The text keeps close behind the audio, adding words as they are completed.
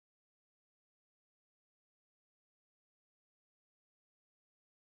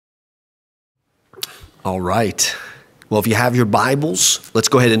All right. Well, if you have your Bibles, let's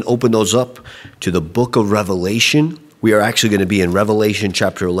go ahead and open those up to the book of Revelation. We are actually going to be in Revelation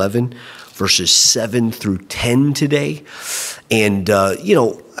chapter 11, verses 7 through 10 today. And,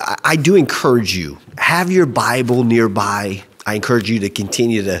 I do encourage you, have your Bible nearby. I encourage you to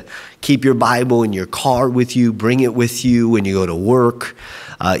continue to keep your Bible in your car with you, bring it with you when you go to work.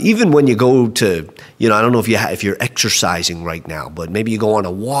 Even when you go to, I don't know if you're exercising right now, but maybe you go on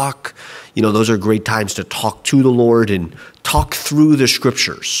a walk. Those are great times to talk to the Lord and talk through the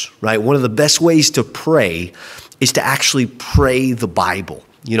scriptures, right? One of the best ways to pray is to actually pray the Bible.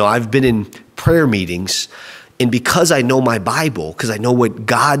 I've been in prayer meetings, and because I know my Bible, because I know what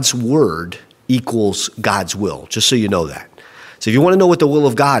God's word equals God's will, just so you know that. So if you want to know what the will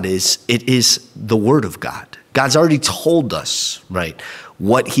of God is, it is the word of God. God's already told us, right,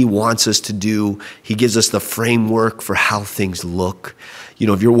 what he wants us to do. He gives us the framework for how things look.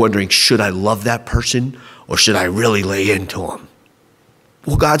 If you're wondering, should I love that person or should I really lay into him?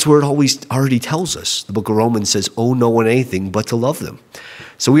 Well, God's word always already tells us. The book of Romans says, owe no one anything but to love them.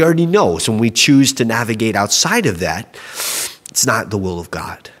 So we already know. So when we choose to navigate outside of that, it's not the will of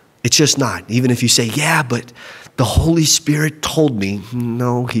God. It's just not. Even if you say, yeah, but the Holy Spirit told me.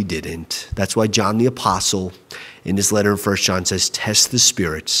 No, he didn't. That's why John the Apostle in his letter in 1 John says, test the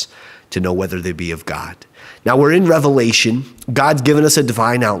spirits to know whether they be of God. Now we're in Revelation. God's given us a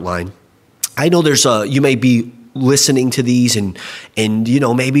divine outline. I know you may be listening to these and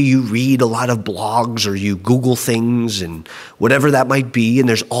maybe you read a lot of blogs or you Google things and whatever that might be. And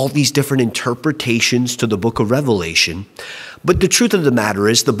there's all these different interpretations to the book of Revelation. But the truth of the matter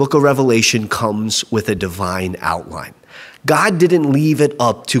is the book of Revelation comes with a divine outline. God didn't leave it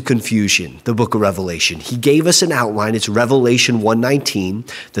up to confusion, the book of Revelation. He gave us an outline. It's Revelation 1:19,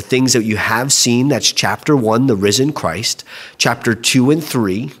 the things that you have seen. That's chapter 1, the risen Christ. Chapter 2 and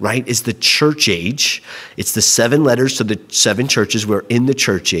 3, right, is the church age. It's the 7 letters to the 7 churches. We're in the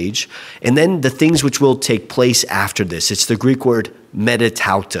church age. And then the things which will take place after this. It's the Greek word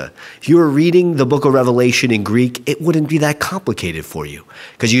metatauta. If you were reading the book of Revelation in Greek, it wouldn't be that complicated for you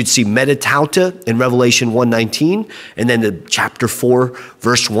because you'd see metatauta in Revelation 1:19, and then the chapter 4,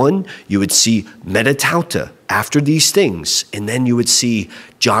 verse 1, you would see metatauta after these things, and then you would see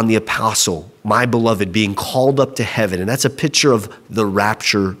John the Apostle, my beloved, being called up to heaven, and that's a picture of the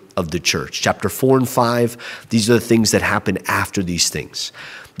rapture of the church. Chapter 4 and 5, these are the things that happen after these things.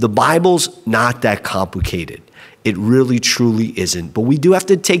 The Bible's not that complicated. It really, truly isn't. But we do have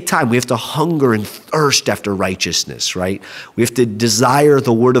to take time. We have to hunger and thirst after righteousness, right? We have to desire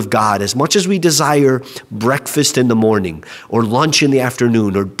the word of God as much as we desire breakfast in the morning or lunch in the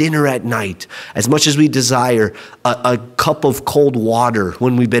afternoon or dinner at night, as much as we desire a cup of cold water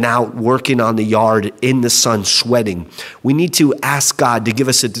when we've been out working on the yard in the sun sweating. We need to ask God to give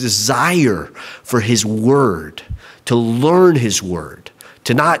us a desire for his word, to learn his word,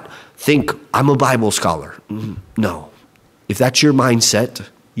 to not think, I'm a Bible scholar. No. If that's your mindset,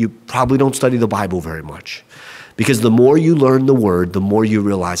 you probably don't study the Bible very much. Because the more you learn the word, the more you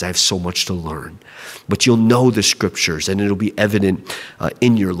realize I have so much to learn. But you'll know the scriptures and it'll be evident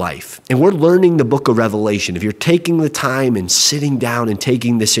in your life. And we're learning the book of Revelation. If you're taking the time and sitting down and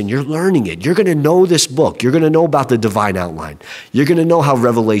taking this in, you're learning it. You're going to know this book. You're going to know about the divine outline. You're going to know how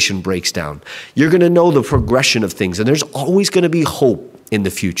Revelation breaks down. You're going to know the progression of things. And there's always going to be hope in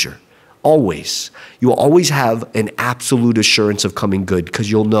the future. Always. You will always have an absolute assurance of coming good because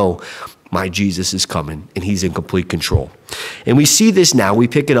you'll know my Jesus is coming and he's in complete control. And we see this now. We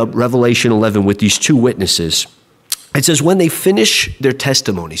pick it up, Revelation 11, with these 2 witnesses. It says when they finish their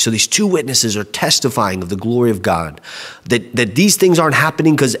testimony, so these 2 witnesses are testifying of the glory of God, that these things aren't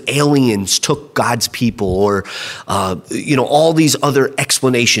happening because aliens took God's people or, all these other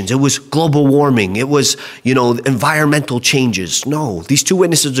explanations. It was global warming. It was, environmental changes. No, these 2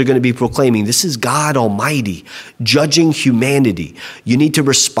 witnesses are going to be proclaiming this is God Almighty judging humanity. You need to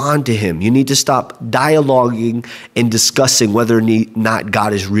respond to him. You need to stop dialoguing and discussing whether or not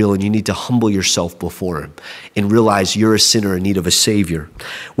God is real, and you need to humble yourself before him and realize you're a sinner in need of a savior.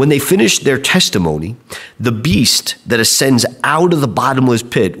 When they finish their testimony, the beast that ascends out of the bottomless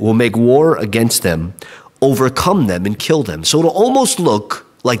pit will make war against them, overcome them, and kill them. So it'll almost look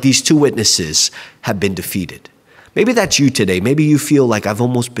like these 2 witnesses have been defeated. Maybe that's you today. Maybe you feel like I've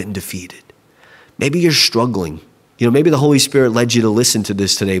almost been defeated. Maybe you're struggling. Maybe the Holy Spirit led you to listen to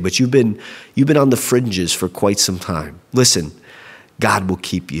this today, but you've been on the fringes for quite some time. Listen, God will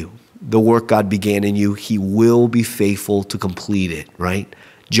keep you. The work God began in you, he will be faithful to complete it, right?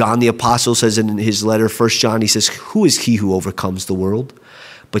 John the Apostle says in his letter, 1 John, he says, who is he who overcomes the world?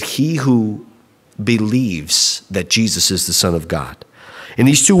 But he who believes that Jesus is the Son of God. And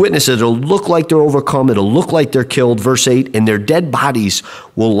these two witnesses, it'll look like they're overcome. It'll look like they're killed. Verse 8, and their dead bodies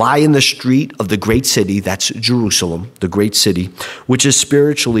will lie in the street of the great city. That's Jerusalem, the great city, which is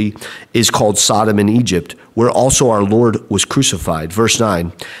spiritually is called Sodom and Egypt, where also our Lord was crucified. Verse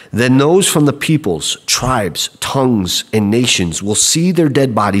 9, then those from the peoples, tribes, tongues, and nations will see their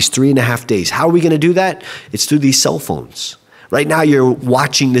dead bodies 3.5 days. How are we going to do that? It's through these cell phones. Right now, you're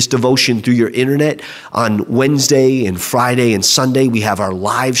watching this devotion through your internet. On Wednesday and Friday and Sunday, we have our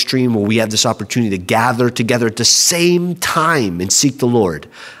live stream where we have this opportunity to gather together at the same time and seek the Lord.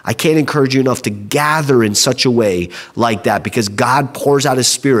 I can't encourage you enough to gather in such a way like that, because God pours out his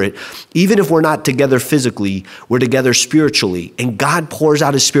Spirit. Even if we're not together physically, we're together spiritually, and God pours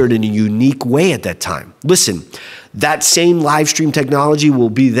out his Spirit in a unique way at that time. Listen, that same live stream technology will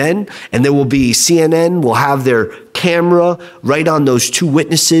be then, and there will be CNN will have their camera right on those two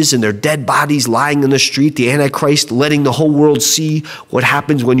witnesses and their dead bodies lying in the street, the Antichrist letting the whole world see what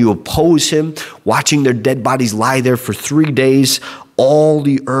happens when you oppose him, watching their dead bodies lie there for 3 days. All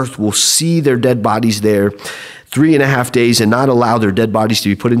the earth will see their dead bodies there 3.5 days and not allow their dead bodies to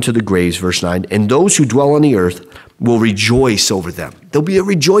be put into the graves. Verse 9, and those who dwell on the earth will rejoice over them. There'll be a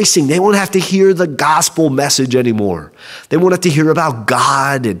rejoicing. They won't have to hear the gospel message anymore. They won't have to hear about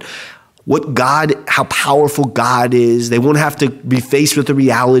God and how powerful God is. They won't have to be faced with the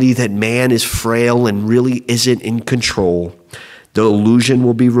reality that man is frail and really isn't in control. The illusion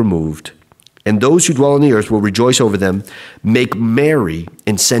will be removed. And those who dwell on the earth will rejoice over them, make merry,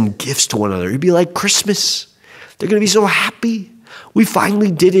 and send gifts to one another. It'd be like Christmas. They're going to be so happy. We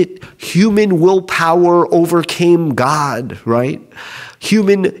finally did it. Human willpower overcame God, right?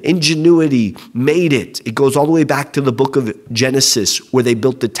 Human ingenuity made it. It goes all the way back to the book of Genesis, where they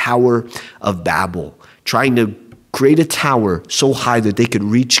built the Tower of Babel, trying to create a tower so high that they could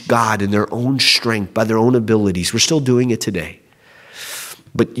reach God in their own strength, by their own abilities. We're still doing it today.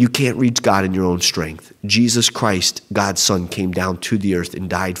 But you can't reach God in your own strength. Jesus Christ, God's Son, came down to the earth and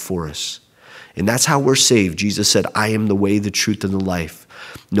died for us. And that's how we're saved. Jesus said, I am the way, the truth, and the life.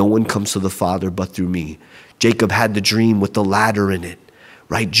 No one comes to the Father but through me. Jacob had the dream with the ladder in it,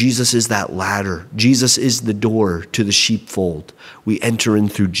 right? Jesus is that ladder. Jesus is the door to the sheepfold. We enter in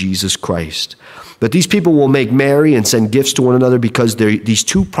through Jesus Christ. But these people will make merry and send gifts to one another because these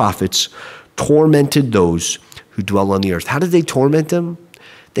two prophets tormented those who dwell on the earth. How did they torment them?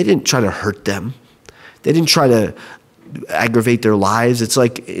 They didn't try to hurt them. They didn't try to aggravate their lives. It's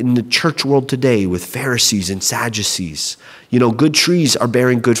like in the church world today with Pharisees and Sadducees. You know, good trees are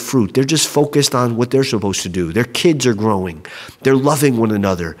bearing good fruit. They're just focused on what they're supposed to do. Their kids are growing. They're loving one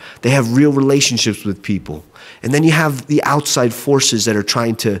another. They have real relationships with people. And then you have the outside forces that are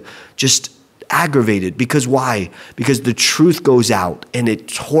trying to just aggravate it. Because why? Because the truth goes out and it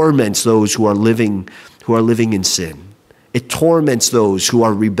torments those who are living in sin. It torments those who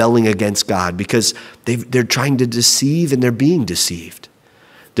are rebelling against God because they're trying to deceive and they're being deceived.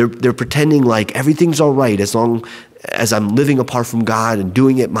 They're pretending like everything's all right as long as I'm living apart from God and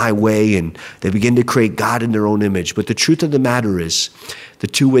doing it my way, and they begin to create God in their own image. But the truth of the matter is the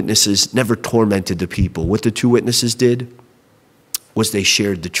two witnesses never tormented the people. What the two witnesses did was they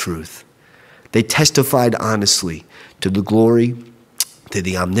shared the truth. They testified honestly to the glory, to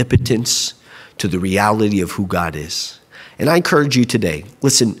the omnipotence, to the reality of who God is. And I encourage you today,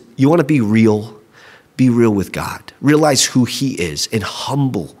 listen, you want to be real with God. Realize who he is and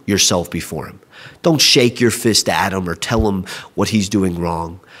humble yourself before him. Don't shake your fist at him or tell him what he's doing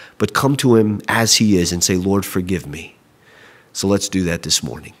wrong, but come to him as he is and say, Lord, forgive me. So let's do that this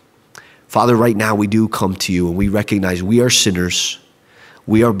morning. Father, right now we do come to you and we recognize we are sinners,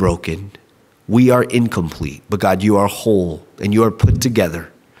 we are broken, we are incomplete, but God, you are whole and you are put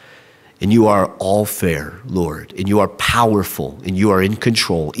together. And you are all fair, Lord, and you are powerful, and you are in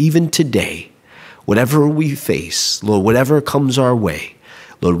control. Even today, whatever we face, Lord, whatever comes our way,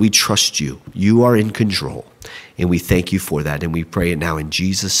 Lord, we trust you. You are in control, and we thank you for that, and we pray it now in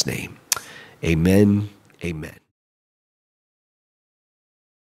Jesus' name. Amen, amen.